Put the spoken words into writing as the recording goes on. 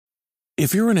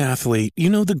If you're an athlete, you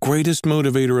know the greatest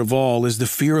motivator of all is the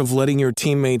fear of letting your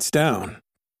teammates down.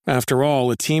 After all,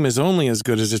 a team is only as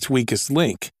good as its weakest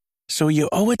link. So you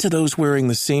owe it to those wearing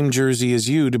the same jersey as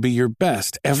you to be your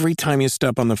best every time you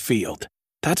step on the field.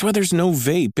 That's why there's no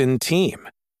vape in team.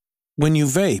 When you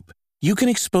vape, you can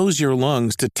expose your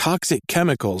lungs to toxic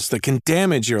chemicals that can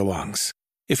damage your lungs.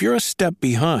 If you're a step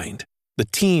behind, the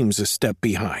team's a step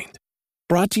behind.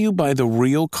 Brought to you by The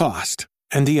Real Cost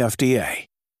and the FDA.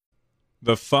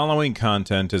 The following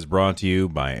content is brought to you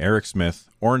by Eric Smith,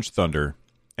 Orange Thunder,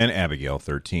 and Abigail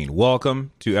 13. Welcome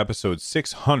to episode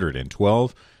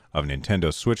 612 of Nintendo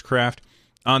Switchcraft.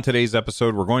 On today's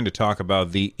episode, we're going to talk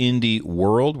about the indie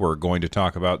world. We're going to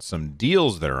talk about some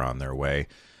deals that are on their way.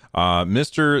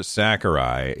 Mr.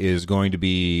 Sakurai is going to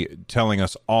be telling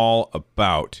us all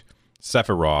about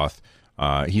Sephiroth.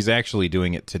 He's actually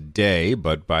doing it today,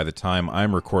 but by the time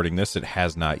I'm recording this, it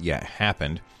has not yet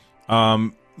happened.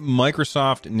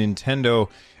 Microsoft, Nintendo,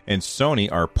 and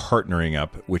Sony are partnering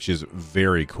up, which is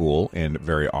very cool and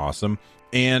very awesome.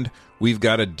 And we've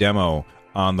got a demo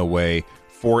on the way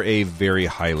for a very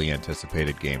highly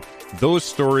anticipated game. Those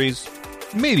stories,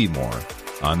 maybe more,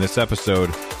 on this episode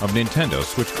of Nintendo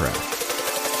Switchcraft.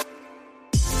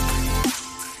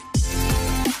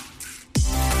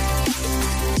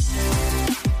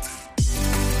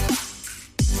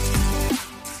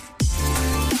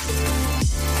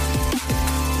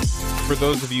 For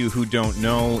those of you who don't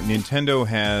know, Nintendo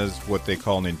has what they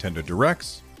call Nintendo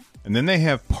Directs, and then they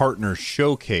have partner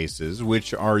showcases,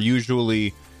 which are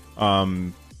usually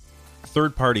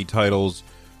third-party titles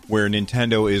where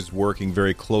Nintendo is working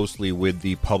very closely with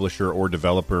the publisher or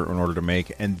developer in order to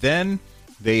make. And then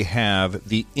they have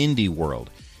the Indie World.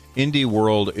 Indie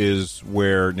World is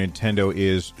where Nintendo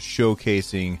is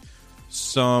showcasing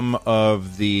some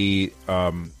of the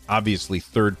obviously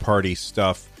third-party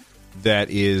stuff that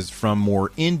is from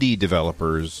more indie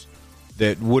developers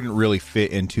that wouldn't really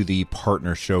fit into the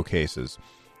partner showcases.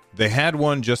 They had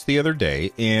one just the other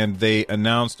day, and they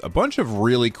announced a bunch of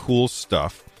really cool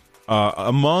stuff.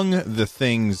 Among the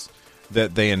things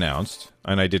that they announced,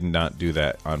 and I did not do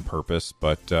that on purpose,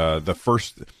 but the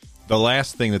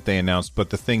last thing that they announced, but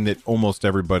the thing that almost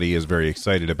everybody is very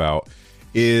excited about,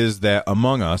 is that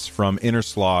Among Us from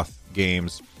Innersloth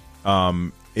Games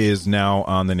is now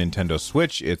on the Nintendo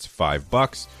Switch. It's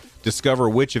 $5. Discover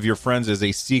which of your friends is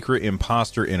a secret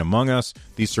imposter in Among Us,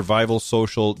 the survival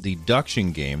social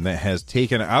deduction game that has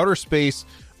taken outer space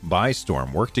by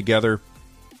storm. Work together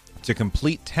to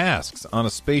complete tasks on a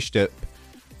spaceship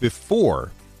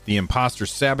before the imposter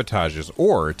sabotages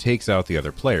or takes out the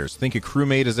other players. Think a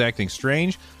crewmate is acting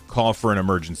strange? Call for an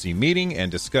emergency meeting and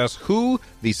discuss who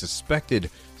the suspected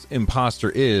imposter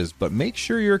is, but make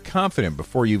sure you're confident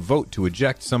before you vote to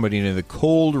eject somebody into the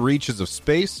cold reaches of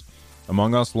space.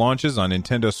 Among Us launches on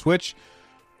Nintendo Switch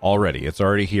already. It's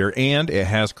already here, and it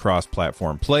has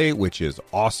cross-platform play, which is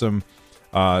awesome.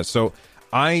 So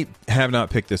I have not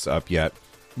picked this up yet.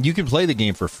 You can play the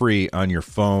game for free on your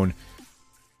phone.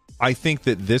 I think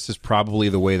that this is probably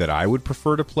the way that I would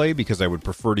prefer to play, because I would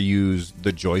prefer to use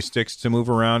the joysticks to move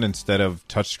around instead of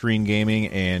touchscreen gaming,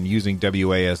 and using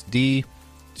WASD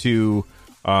to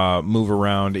move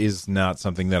around is not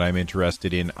something that I'm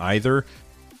interested in either.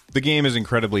 The game is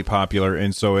incredibly popular,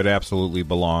 and so it absolutely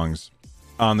belongs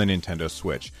on the Nintendo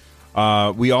Switch.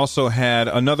 We also had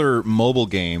another mobile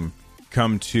game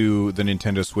come to the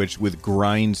Nintendo Switch with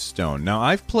Grindstone. Now,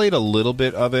 I've played a little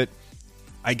bit of it.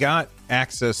 I got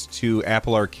access to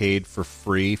Apple Arcade for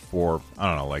free for, I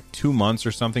don't know, like 2 months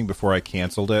or something before I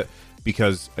canceled it,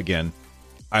 because, again,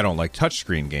 I don't like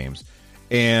touchscreen games.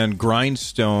 And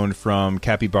Grindstone from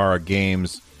Capybara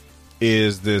Games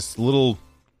is this little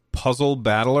puzzle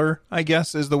battler, I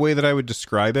guess, is the way that I would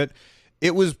describe it.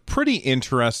 It was pretty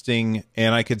interesting,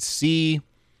 and I could see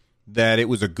that it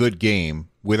was a good game,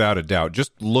 without a doubt.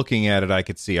 Just looking at it, I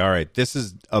could see, all right, this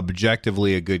is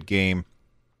objectively a good game,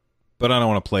 but I don't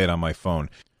want to play it on my phone.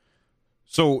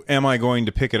 So am I going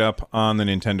to pick it up on the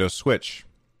Nintendo Switch?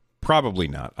 Probably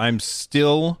not. I'm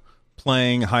still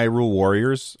playing Hyrule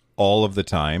Warriors all of the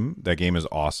time. That game is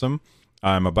awesome.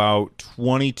 I'm about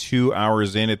 22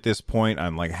 hours in at this point.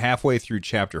 I'm like halfway through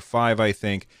chapter 5, I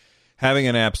think, having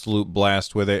an absolute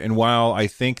blast with it. And while I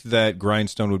think that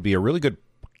Grindstone would be a really good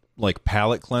like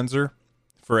palate cleanser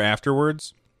for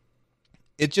afterwards,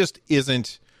 it just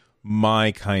isn't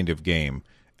my kind of game.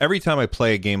 Every time I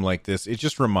play a game like this, it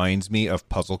just reminds me of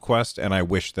Puzzle Quest, and I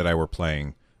wish that I were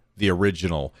playing the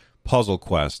original Puzzle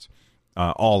Quest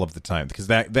all of the time, because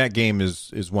that game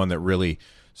is one that really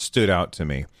stood out to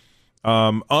me.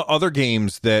 Other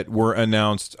games that were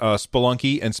announced,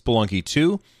 Spelunky and Spelunky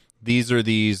 2. These are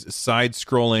these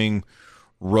side-scrolling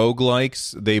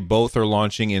roguelikes. They both are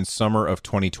launching in summer of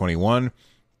 2021.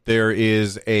 There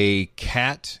is a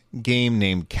cat game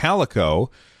named Calico.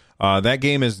 That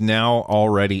game is now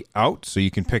already out, so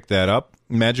you can pick that up.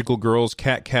 Magical girls,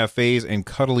 cat cafes, and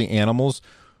cuddly animals.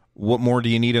 What more do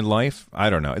you need in life? I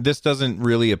don't know. This doesn't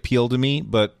really appeal to me,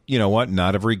 but you know what?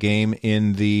 Not every game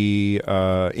in the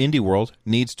indie world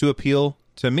needs to appeal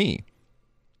to me.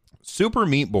 Super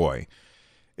Meat Boy.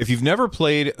 If you've never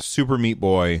played Super Meat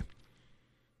Boy,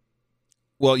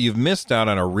 well, you've missed out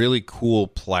on a really cool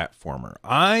platformer.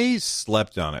 I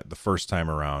slept on it the first time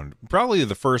around, probably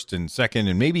the first and second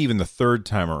and maybe even the third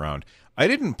time around. I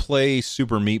didn't play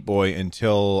Super Meat Boy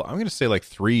until, I'm going to say like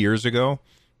 3 years ago.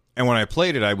 And when I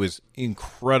played it, I was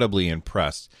incredibly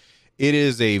impressed. It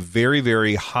is a very,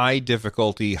 very high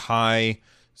difficulty, high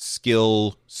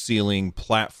skill ceiling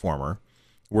platformer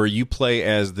where you play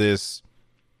as this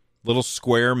little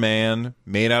square man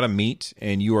made out of meat,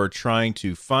 and you are trying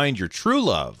to find your true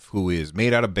love, who is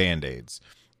made out of Band-Aids.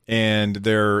 And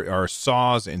there are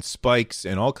saws and spikes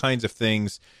and all kinds of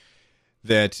things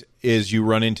that as you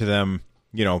run into them,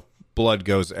 you know, blood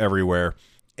goes everywhere.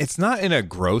 It's not in a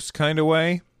gross kind of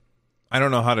way. I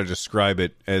don't know how to describe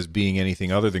it as being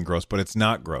anything other than gross, but it's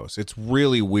not gross. It's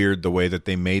really weird the way that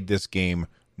they made this game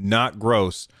not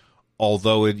gross,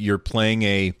 although you're playing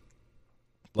a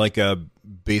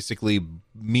basically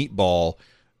meatball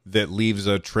that leaves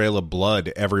a trail of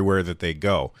blood everywhere that they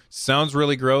go. Sounds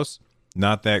really gross.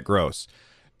 Not that gross.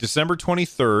 December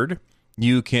 23rd,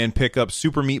 you can pick up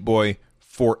Super Meat Boy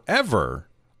Forever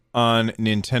on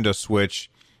Nintendo Switch.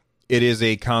 It is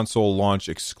a console launch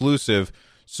exclusive.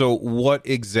 So what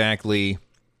exactly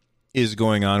is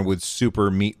going on with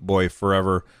Super Meat Boy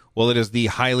Forever? Well, it is the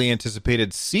highly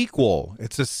anticipated sequel.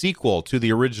 It's a sequel to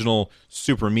the original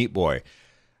Super Meat Boy.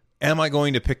 Am I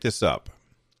going to pick this up?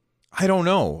 I don't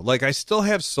know. Like, I still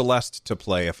have Celeste to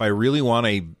play. If I really want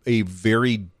a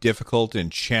very difficult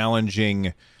and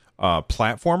challenging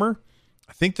platformer,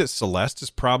 I think that Celeste is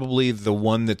probably the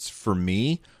one that's for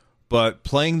me. But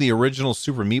playing the original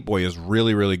Super Meat Boy is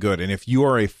really, really good. And if you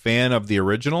are a fan of the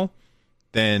original,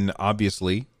 then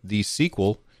obviously the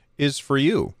sequel is for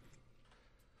you.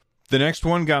 The next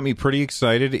one got me pretty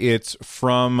excited. It's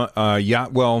from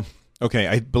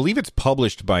I believe it's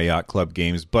published by Yacht Club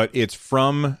Games, but it's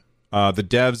from the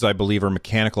devs, I believe, are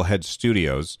Mechanical Head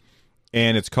Studios,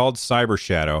 and it's called Cyber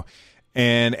Shadow.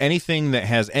 And anything that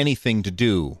has anything to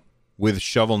do with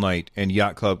Shovel Knight and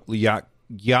Yacht Club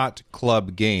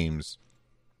Games,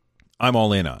 I'm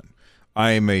all in on.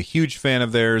 I'm a huge fan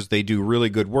of theirs. They do really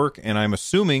good work, and I'm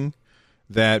assuming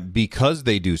that because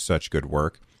they do such good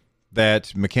work,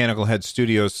 that Mechanical Head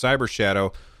Studios' Cyber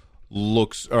Shadow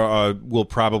will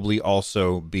probably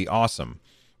also be awesome.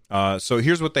 So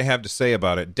here's what they have to say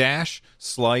about it. Dash,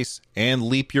 slice, and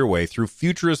leap your way through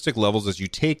futuristic levels as you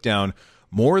take down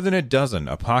more than a dozen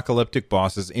apocalyptic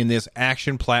bosses in this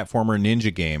action platformer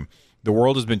ninja game. The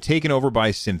world has been taken over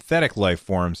by synthetic life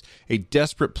forms. A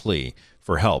desperate plea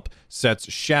for help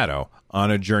sets Shadow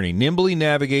on a journey. Nimbly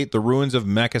navigate the ruins of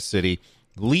Mecha City,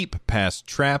 leap past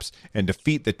traps, and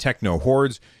defeat the techno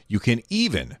hordes. You can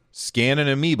even scan an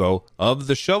amiibo of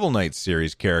the Shovel Knight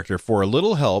series character for a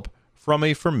little help from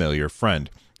a familiar friend.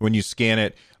 When you scan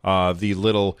it, the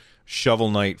little Shovel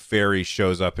Knight fairy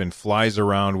shows up and flies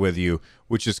around with you,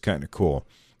 which is kind of cool.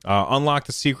 Unlock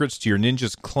the secrets to your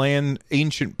ninja's clan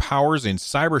ancient powers in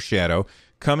Cyber Shadow,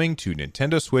 coming to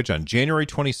Nintendo Switch on January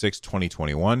 26,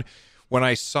 2021. When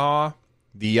I saw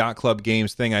the Yacht Club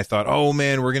Games thing, I thought, oh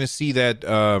man, we're going to see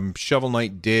that Shovel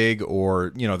Knight dig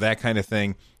or, you know, that kind of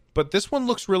thing. But this one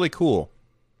looks really cool.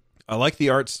 I like the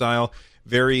art style,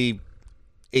 very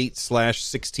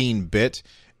 8/16-bit,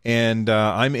 and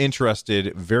I'm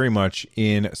interested very much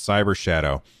in Cyber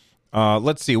Shadow.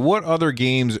 Let's see, what other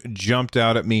games jumped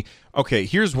out at me? Okay,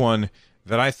 here's one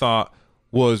that I thought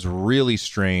was really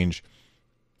strange.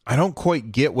 I don't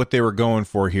quite get what they were going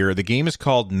for here. The game is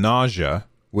called Nausea,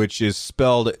 which is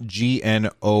spelled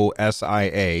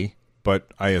Gnosia,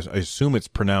 but I assume it's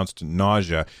pronounced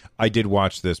nausea. I did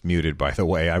watch this muted, by the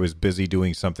way. I was busy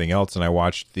doing something else, and I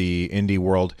watched the Indie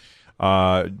World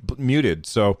muted.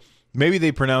 So maybe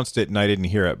they pronounced it, and I didn't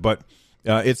hear it. But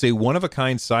it's a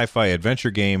one-of-a-kind sci-fi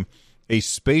adventure game. A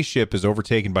spaceship is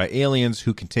overtaken by aliens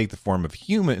who can take the form of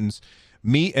humans.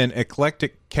 Meet an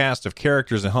eclectic cast of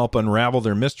characters and help unravel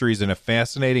their mysteries in a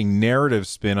fascinating narrative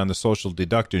spin on the social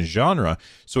deduction genre.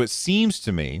 So it seems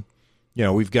to me, you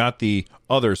know, we've got the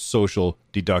other social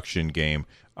deduction game,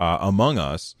 Among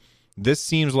Us. This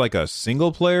seems like a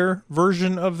single-player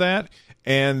version of that.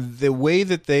 And the way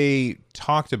that they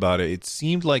talked about it, it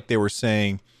seemed like they were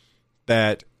saying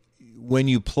that when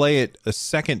you play it a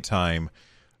second time,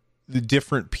 the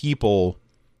different people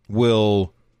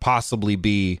will possibly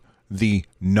be the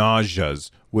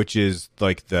Nausias, which is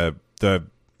like the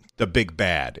big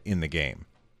bad in the game.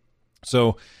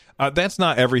 So that's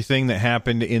not everything that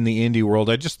happened in the indie world.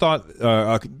 I just thought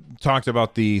talked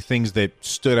about the things that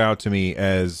stood out to me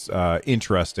as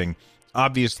interesting.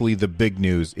 Obviously, the big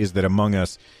news is that Among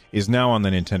Us is now on the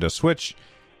Nintendo Switch,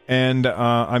 and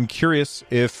I'm curious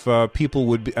if people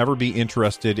would ever be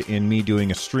interested in me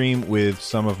doing a stream with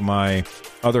some of my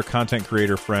other content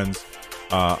creator friends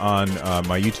on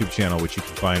my YouTube channel, which you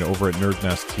can find over at Nerd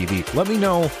Nest TV. Let me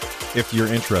know if you're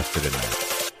interested in that.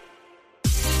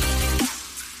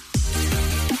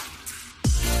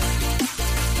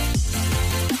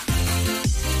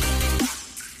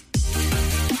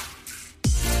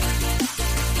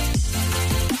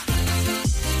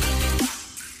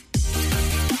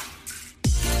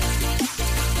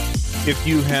 If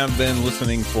you have been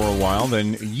listening for a while,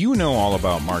 then you know all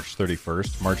about March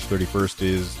 31st. March 31st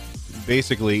is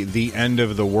basically the end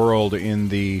of the world in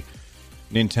the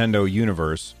Nintendo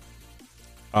universe.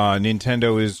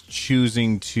 Nintendo is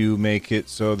choosing to make it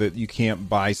so that you can't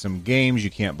buy some games,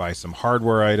 you can't buy some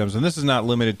hardware items, and this is not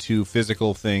limited to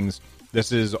physical things.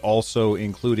 This is also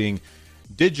including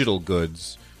digital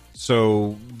goods.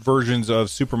 So versions of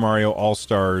Super Mario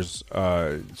All-Stars,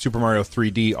 Super Mario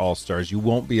 3D All-Stars, you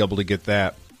won't be able to get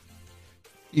that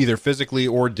either physically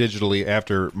or digitally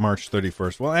after March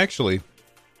 31st. Well, actually,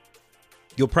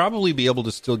 you'll probably be able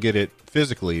to still get it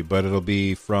physically, but it'll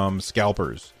be from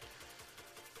scalpers.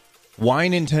 Why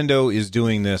Nintendo is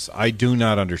doing this, I do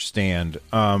not understand.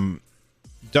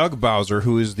 Doug Bowser,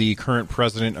 who is the current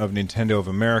president of Nintendo of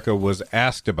America, was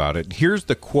asked about it. Here's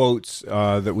the quotes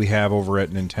that we have over at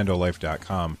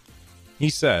NintendoLife.com. He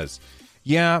says,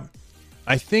 "Yeah,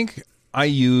 I think I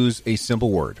use a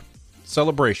simple word.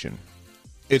 Celebration.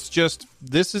 It's just,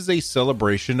 this is a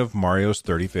celebration of Mario's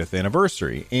 35th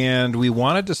anniversary, and we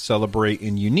wanted to celebrate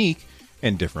in unique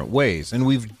and different ways. And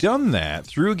we've done that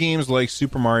through games like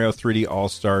Super Mario 3D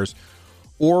All-Stars,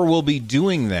 or we'll be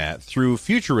doing that through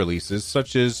future releases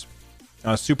such as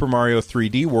Super Mario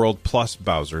 3D World plus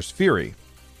Bowser's Fury.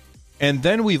 And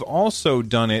then we've also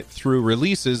done it through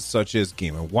releases such as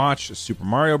Game & Watch, Super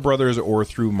Mario Bros., or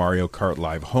through Mario Kart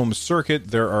Live Home Circuit.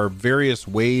 There are various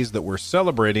ways that we're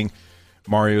celebrating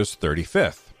Mario's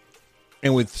 35th.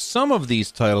 And with some of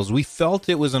these titles, we felt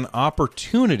it was an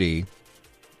opportunity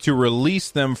to release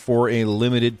them for a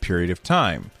limited period of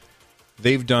time.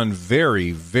 They've done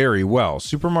very, very well.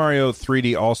 Super Mario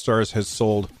 3D All-Stars has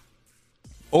sold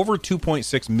over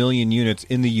 2.6 million units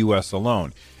in the US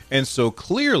alone. And so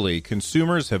clearly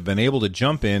consumers have been able to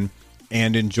jump in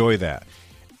and enjoy that.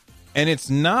 And it's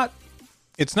not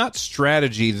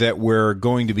strategy that we're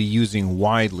going to be using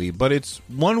widely, but it's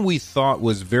one we thought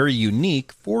was very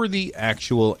unique for the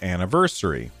actual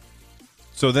anniversary.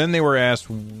 So then they were asked,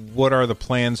 what are the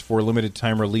plans for limited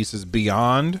time releases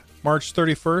beyond March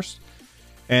 31st?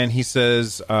 And he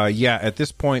says, at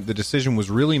this point, the decision was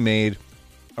really made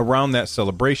around that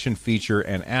celebration feature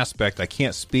and aspect. I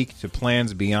can't speak to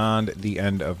plans beyond the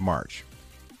end of March.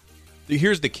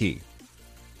 Here's the key.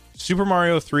 Super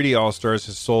Mario 3D All-Stars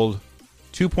has sold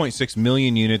 2.6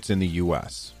 million units in the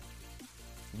U.S.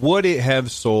 Would it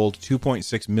have sold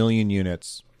 2.6 million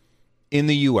units in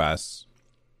the U.S.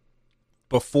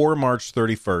 before March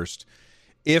 31st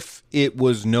if it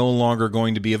was no longer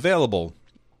going to be available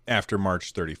after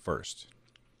March 31st?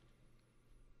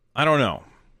 I don't know.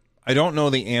 I don't know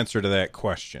the answer to that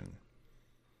question.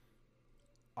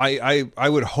 I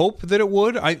would hope that it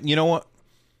would. You know what?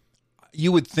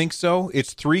 You would think so.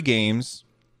 It's 3 games.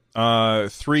 2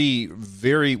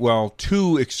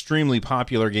 extremely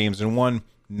popular games and 1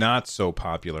 not so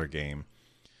popular game.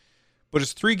 But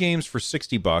it's 3 games for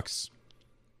 $60.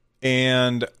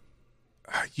 And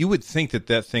you would think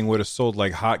that thing would have sold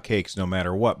like hotcakes no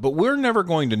matter what, but we're never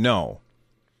going to know.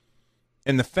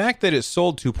 And the fact that it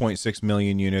sold 2.6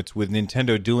 million units with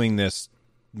Nintendo doing this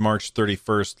March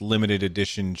 31st limited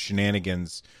edition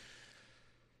shenanigans,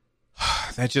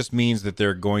 that just means that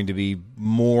they're going to be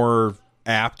more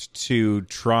apt to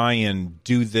try and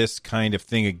do this kind of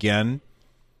thing again.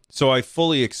 So I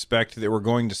fully expect that we're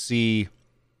going to see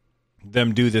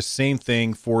them do the same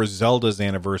thing for Zelda's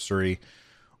anniversary,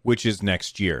 which is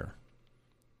next year.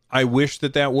 I wish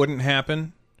that wouldn't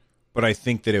happen, but I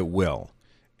think that it will.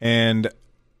 And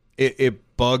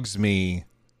it bugs me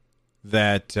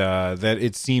that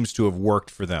it seems to have worked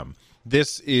for them.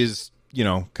 This is,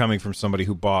 coming from somebody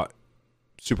who bought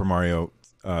Super Mario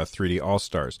 3D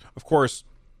All-Stars. Of course,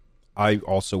 I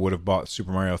also would have bought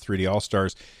Super Mario 3D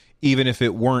All-Stars, even if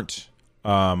it weren't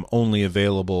only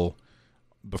available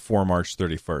before March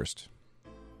 31st.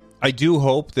 I do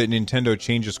hope that Nintendo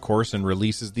changes course and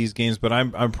releases these games, but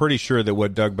I'm pretty sure that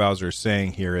what Doug Bowser is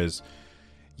saying here is,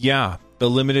 yeah, the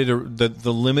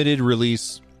limited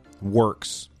release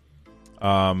works.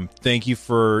 Thank you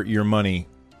for your money,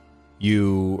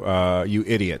 you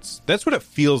idiots. That's what it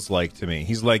feels like to me.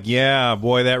 He's like, yeah,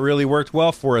 boy, that really worked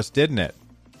well for us, didn't it?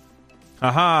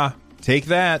 Haha, take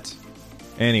that.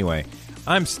 Anyway,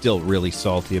 I'm still really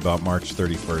salty about March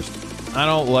 31st. I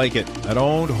don't like it. I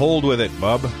don't hold with it,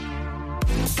 bub.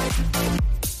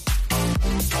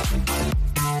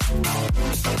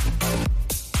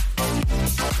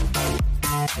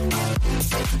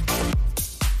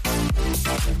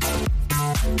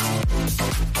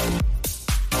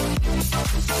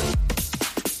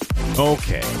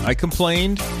 Okay, I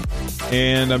complained,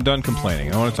 and I'm done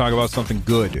complaining. I want to talk about something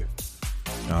good.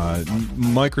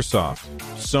 Microsoft,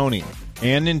 Sony,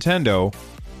 and Nintendo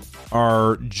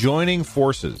are joining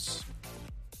forces.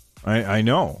 I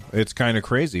know it's kind of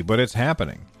crazy, but it's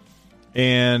happening,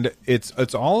 and it's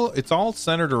all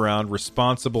centered around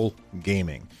responsible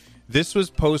gaming. This was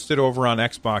posted over on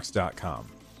Xbox.com.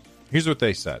 Here's what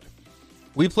they said.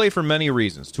 We play for many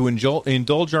reasons: to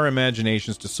indulge our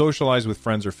imaginations, to socialize with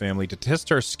friends or family, to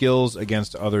test our skills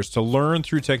against others, to learn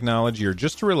through technology, or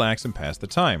just to relax and pass the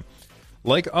time.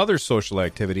 Like other social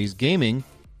activities, gaming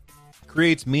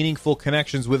creates meaningful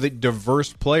connections with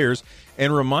diverse players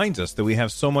and reminds us that we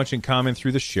have so much in common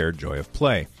through the shared joy of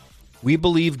play. We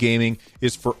believe gaming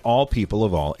is for all people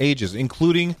of all ages,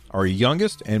 including our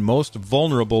youngest and most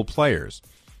vulnerable players.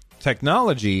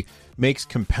 Technology makes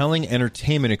compelling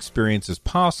entertainment experiences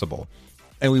possible,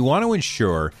 and we want to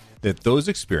ensure that those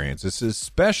experiences,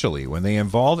 especially when they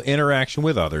involve interaction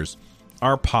with others,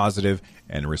 are positive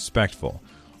and respectful.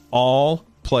 All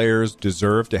players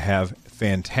deserve to have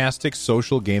fantastic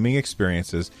social gaming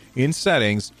experiences in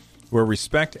settings where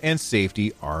respect and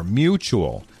safety are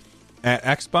mutual. At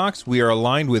Xbox, we are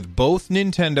aligned with both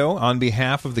Nintendo on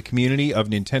behalf of the community of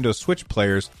Nintendo Switch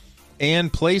players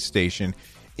and PlayStation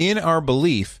in our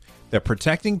belief that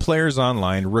protecting players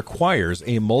online requires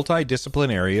a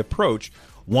multidisciplinary approach,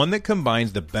 one that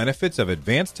combines the benefits of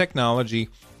advanced technology,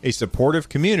 a supportive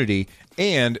community,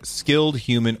 and skilled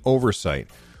human oversight.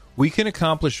 We can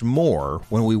accomplish more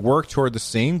when we work toward the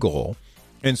same goal,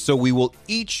 and so we will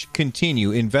each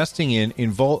continue investing in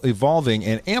evolving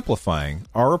and amplifying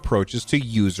our approaches to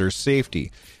user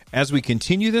safety. As we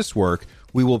continue this work,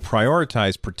 we will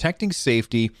prioritize protecting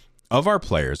safety of our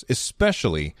players,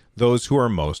 especially those who are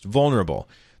most vulnerable.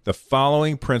 The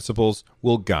following principles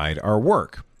will guide our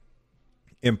work.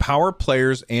 Empower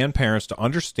players and parents to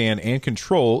understand and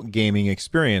control gaming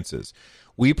experiences.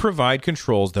 We provide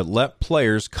controls that let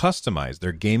players customize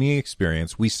their gaming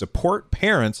experience. We support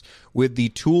parents with the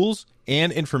tools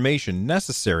and information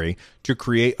necessary to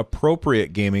create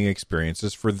appropriate gaming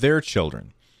experiences for their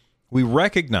children. We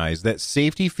recognize that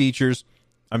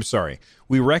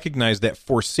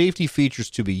for safety features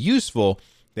to be useful,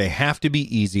 they have to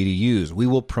be easy to use. We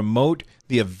will promote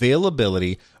the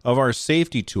availability of our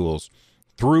safety tools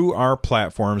through our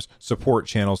platforms, support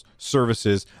channels,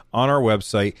 services, on our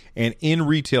website, and in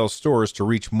retail stores to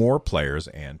reach more players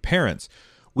and parents.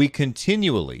 We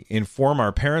continually inform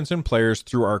our parents and players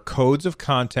through our codes of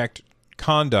conduct,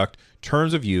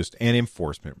 terms of use, and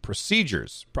enforcement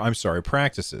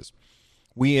practices.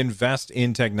 We invest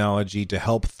in technology to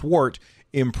help thwart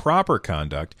improper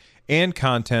conduct and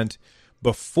content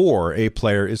before a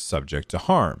player is subject to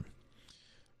harm.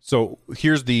 So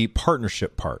here's the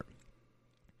partnership part.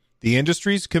 The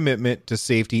industry's commitment to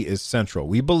safety is central.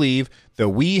 We believe that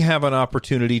we have an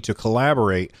opportunity to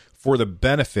collaborate for the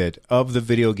benefit of the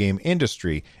video game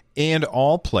industry and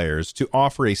all players to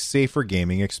offer a safer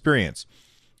gaming experience.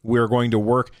 We're going to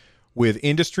work with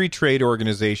industry trade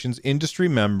organizations, industry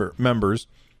members,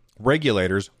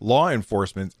 regulators, law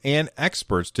enforcement, and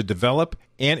experts to develop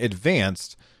and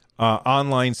advance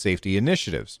online safety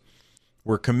initiatives.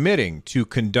 We're committing to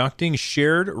conducting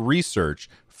shared research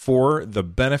for the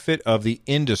benefit of the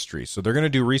industry. So they're going to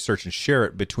do research and share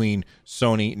it between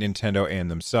Sony, Nintendo, and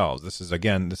themselves. This is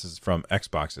from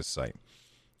Xbox's site.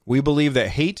 We believe that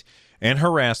hate and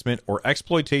harassment or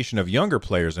exploitation of younger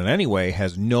players in any way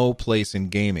has no place in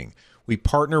gaming. We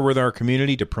partner with our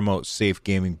community to promote safe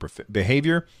gaming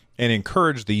behavior and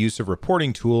encourage the use of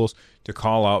reporting tools to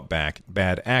call out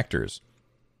bad actors.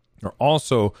 We're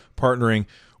also partnering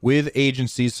with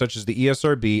agencies such as the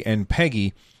ESRB and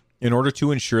PEGI in order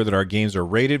to ensure that our games are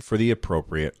rated for the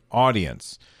appropriate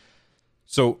audience.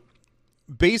 So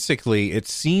basically, it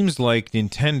seems like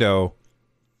Nintendo,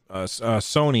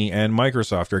 Sony, and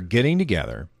Microsoft are getting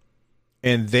together,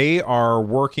 and they are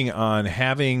working on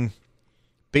having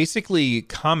basically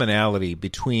commonality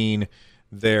between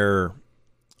their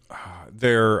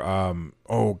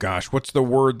oh gosh, what's the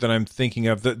word that I'm thinking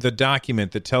of? The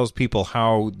document that tells people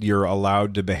how you're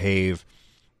allowed to behave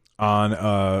on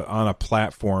a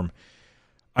platform.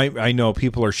 I know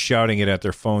people are shouting it at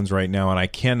their phones right now, and I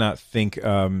cannot think.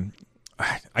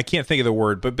 I can't think of the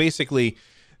word, but basically,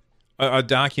 a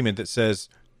document that says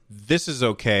this is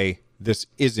okay, this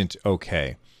isn't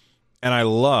okay, and I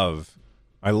love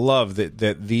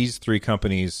that these three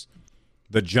companies,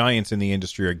 the giants in the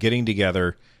industry, are getting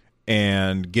together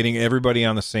and getting everybody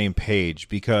on the same page,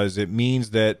 because it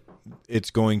means that it's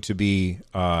going to be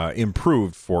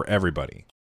improved for everybody.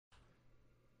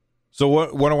 So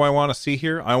what do I want to see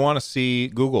here? I want to see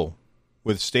Google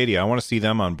with Stadia. I want to see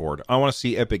them on board. I want to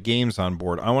see Epic Games on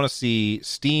board. I want to see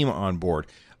Steam on board.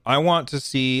 I want to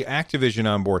see Activision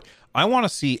on board. I want to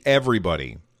see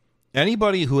everybody.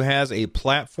 Anybody who has a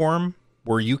platform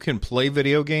where you can play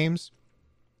video games,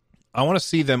 I want to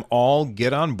see them all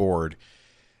get on board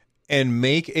and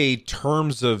make a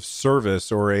terms of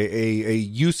service or a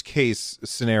use case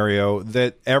scenario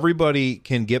that everybody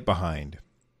can get behind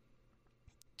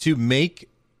to make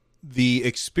the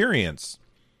experience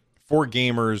for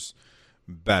gamers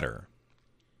better.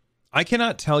 I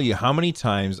cannot tell you how many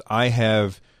times I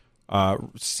have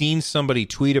seen somebody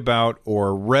tweet about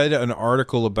or read an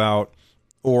article about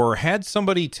or had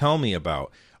somebody tell me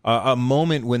about a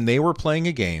moment when they were playing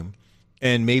a game,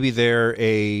 and maybe they're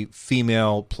a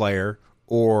female player,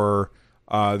 or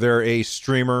they're a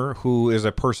streamer who is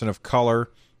a person of color,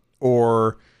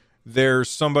 or there's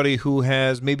somebody who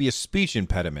has maybe a speech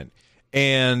impediment,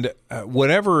 and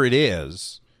whatever it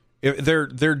is,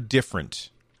 they're different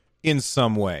in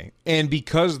some way, and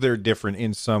because they're different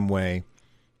in some way,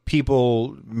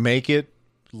 people make it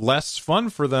less fun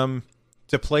for them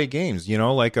to play games. You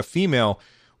know, like a female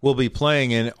will be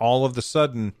playing, and all of a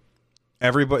sudden,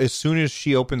 everybody, as soon as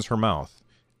she opens her mouth,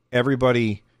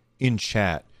 everybody in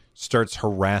chat starts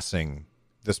harassing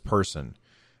this person.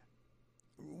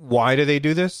 Why do they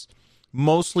do this?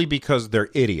 Mostly because they're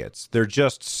idiots. They're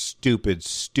just stupid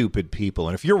people.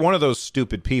 And if you're one of those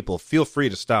stupid people, feel free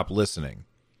to stop listening.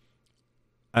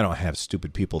 I don't have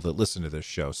stupid people that listen to this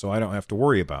show, so I don't have to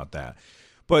worry about that.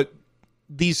 But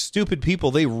these stupid people,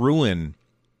 they ruin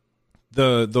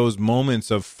those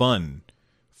moments of fun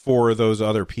for those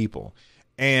other people.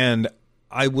 And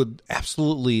I would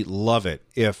absolutely love it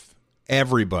if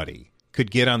everybody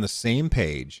could get on the same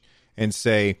page and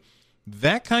say,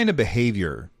 that kind of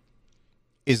behavior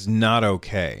is not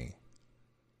okay.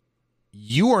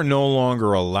 You are no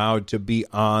longer allowed to be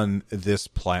on this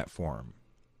platform.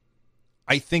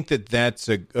 I think that that's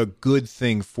a good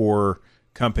thing for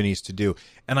companies to do.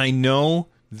 And I know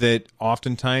that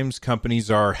oftentimes companies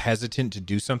are hesitant to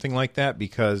do something like that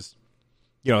because,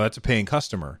 you know, that's a paying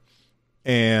customer.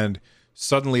 And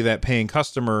suddenly that paying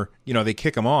customer, you know, they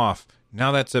kick them off.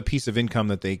 Now that's a piece of income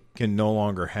that they can no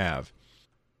longer have.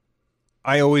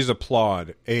 I always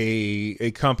applaud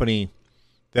a company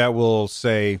that will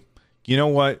say, you know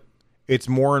what, it's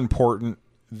more important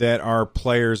that our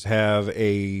players have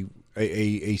a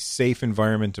safe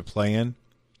environment to play in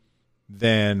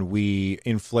than we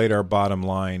inflate our bottom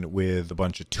line with a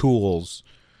bunch of tools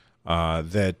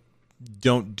that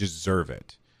don't deserve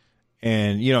it.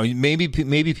 And, you know, maybe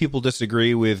people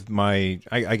disagree with my,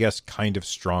 I guess, kind of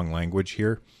strong language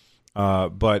here.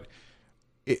 But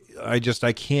I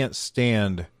can't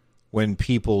stand when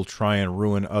people try and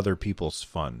ruin other people's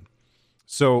fun.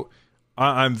 So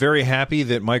I'm very happy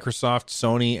that Microsoft,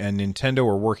 Sony, and Nintendo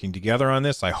are working together on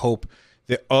this. I hope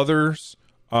that others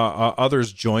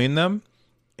join them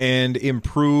and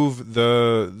improve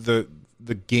the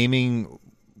gaming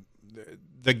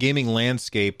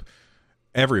landscape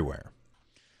everywhere.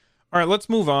 All right, let's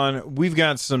move on. We've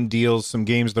got some deals, some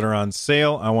games that are on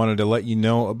sale. I wanted to let you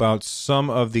know about some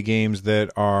of the games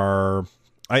that are,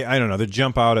 I don't know, that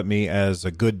jump out at me as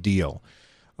a good deal.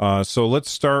 So let's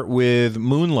start with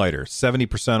Moonlighter,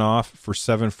 70% off for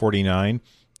 $7.49.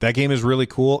 That game is really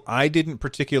cool. I didn't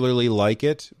particularly like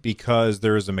it because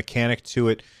there is a mechanic to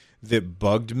it that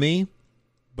bugged me,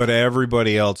 but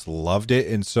everybody else loved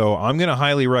it. And so I'm going to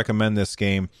highly recommend this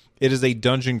game. It is a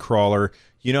dungeon crawler.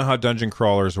 You know how dungeon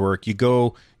crawlers work. You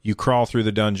go, you crawl through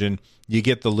the dungeon, you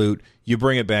get the loot, you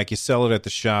bring it back, you sell it at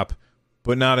the shop,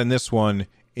 but not in this one.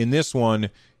 In this one,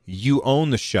 you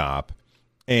own the shop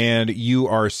and you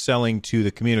are selling to the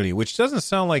community, which doesn't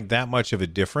sound like that much of a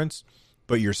difference,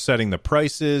 but you're setting the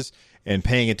prices and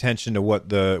paying attention to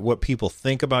what people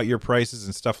think about your prices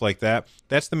and stuff like that.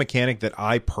 That's the mechanic that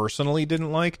I personally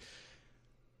didn't like,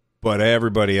 but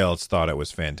everybody else thought it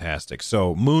was fantastic.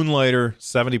 So Moonlighter,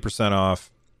 70%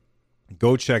 off.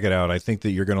 Go check it out. I think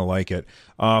that you're going to like it.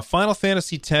 Final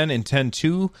Fantasy X and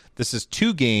X-2. This is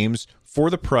 2 games for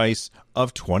the price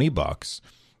of $20.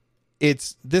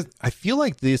 It's this. I feel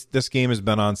like this game has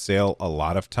been on sale a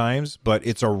lot of times, but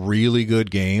it's a really good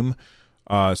game.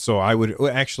 So I would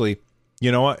actually,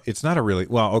 you know what? It's not a really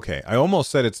well. Okay, I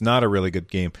almost said it's not a really good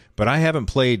game, but I haven't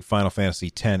played Final Fantasy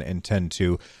X and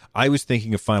X-2. I was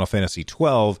thinking of Final Fantasy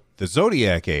XII, The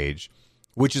Zodiac Age,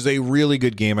 which is a really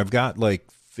good game. I've got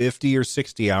like 50 or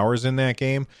 60 hours in that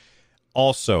game,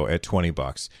 also at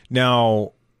 $20.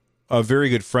 Now, a very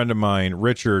good friend of mine,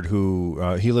 Richard,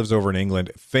 who he lives over in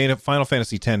England, Final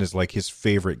Fantasy X is like his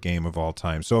favorite game of all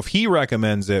time. So if he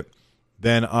recommends it,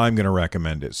 then I'm going to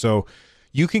recommend it. So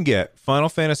you can get Final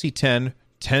Fantasy X,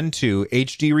 X-2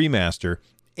 HD Remaster,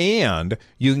 and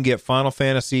you can get Final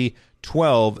Fantasy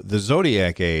XII, The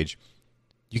Zodiac Age.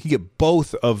 You can get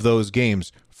both of those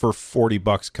games for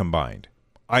 $40 combined.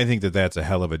 I think that that's a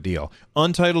hell of a deal.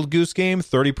 Untitled Goose Game,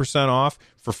 30% off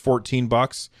for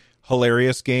 $14.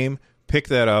 Hilarious game. Pick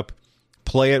that up,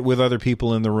 play it with other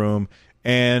people in the room,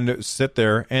 and sit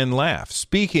there and laugh.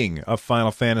 Speaking of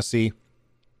Final Fantasy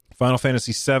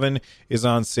VII is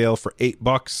on sale for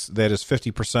 $8. That is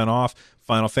 50% off.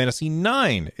 Final Fantasy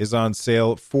IX is on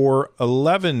sale for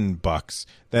 $11.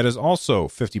 That is also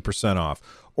 50% off.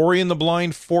 Ori and the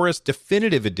Blind Forest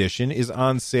Definitive Edition is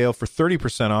on sale for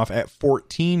 30% off at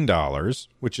 $14,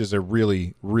 which is a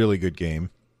really, really good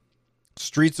game.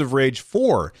 Streets of Rage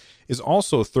 4 is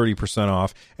also 30%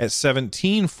 off at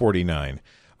 $17.49.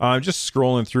 I'm just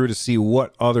scrolling through to see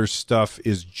what other stuff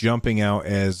is jumping out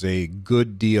as a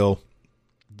good deal.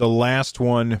 The last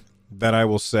one that I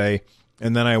will say,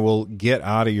 and then I will get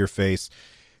out of your face,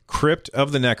 Crypt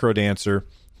of the Necrodancer.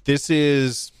 This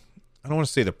is, I don't want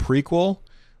to say the prequel,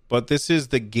 but this is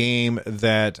the game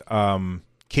that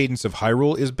Cadence of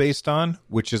Hyrule is based on,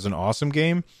 which is an awesome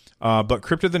game. But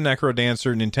Crypt of the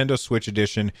Necrodancer Nintendo Switch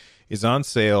Edition is on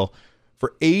sale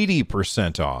for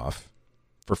 80% off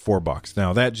for $4.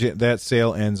 Now that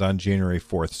sale ends on January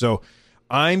 4th. So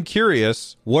I'm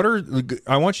curious,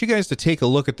 I want you guys to take a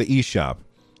look at the eShop,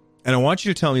 and I want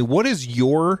you to tell me, what is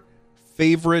your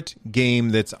favorite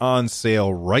game that's on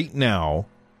sale right now?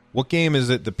 What game is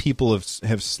it that people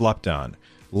have slept on?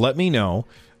 Let me know.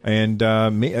 And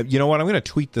you know what? I'm going to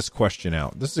tweet this question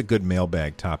out. This is a good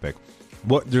mailbag topic.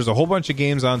 There's a whole bunch of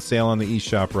games on sale on the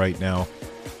eShop right now.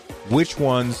 Which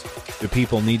ones do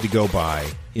people need to go buy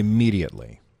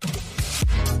immediately?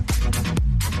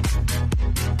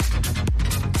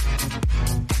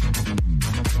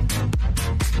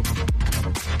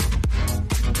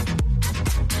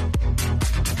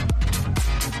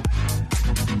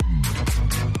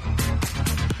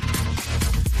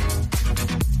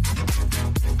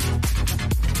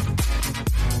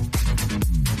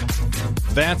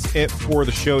 That's it for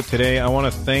the show today. I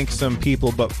want to thank some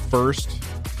people, but first,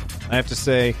 I have to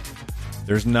say,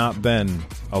 there's not been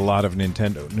a lot of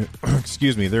Nintendo.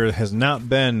 Excuse me, there has not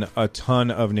been a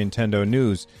ton of Nintendo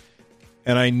news,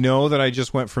 and I know that I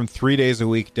just went from 3 days a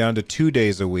week down to 2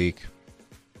 days a week,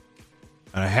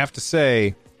 and I have to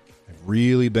say, I've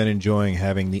really been enjoying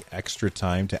having the extra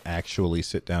time to actually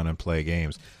sit down and play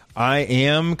games. I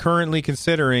am currently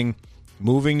considering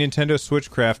moving Nintendo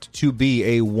Switchcraft to be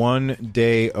a 1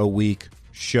 day a week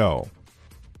show.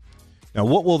 Now,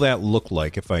 what will that look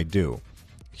like if I do?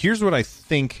 Here's what I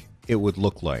think it would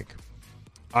look like.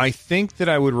 I think that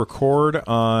I would record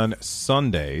on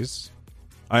Sundays.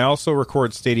 I also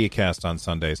record StadiaCast on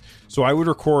Sundays. So I would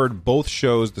record both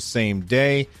shows the same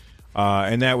day,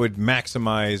 and that would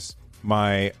maximize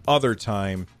my other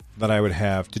time that I would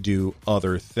have to do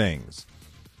other things.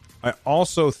 I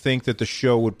also think that the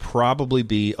show would probably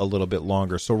be a little bit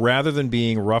longer. So rather than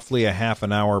being roughly a half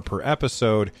an hour per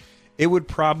episode, it would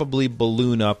probably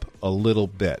balloon up a little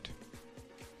bit.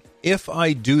 If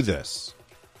I do this,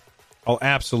 I'll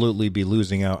absolutely be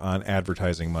losing out on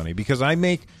advertising money because I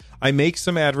make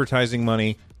some advertising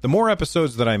money. The more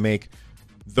episodes that I make,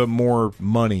 the more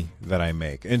money that I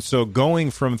make. And so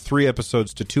going from 3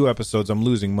 episodes to 2 episodes, I'm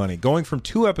losing money. Going from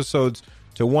 2 episodes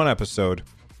to 1 episode,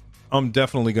 I'm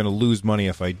definitely going to lose money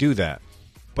if I do that.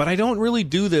 But I don't really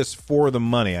do this for the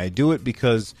money. I do it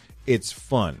because it's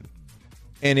fun.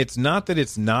 And it's not that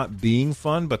it's not being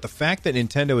fun, but the fact that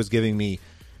Nintendo is giving me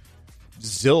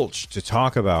zilch to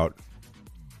talk about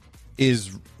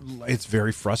it's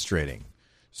very frustrating.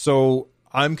 So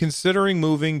I'm considering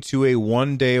moving to a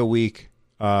 1 day a week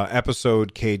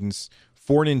episode cadence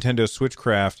for Nintendo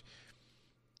Switchcraft.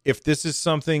 If this is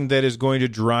something that is going to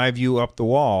drive you up the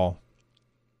wall,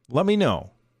 let me know.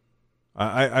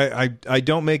 I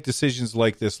don't make decisions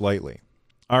like this lightly.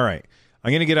 All right,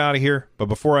 I'm going to get out of here, but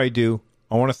before I do,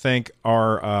 I want to thank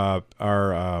our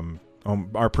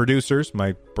producers.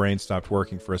 My brain stopped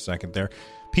working for a second there.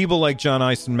 People like John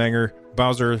Eisenmenger,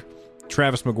 Bowser,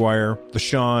 Travis McGuire,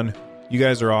 LaShawn. You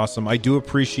guys are awesome. I do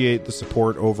appreciate the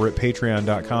support over at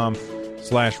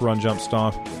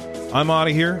patreon.com/runjumpstomp. I'm out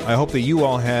of here. I hope that you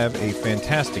all have a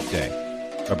fantastic day.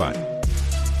 Bye-bye.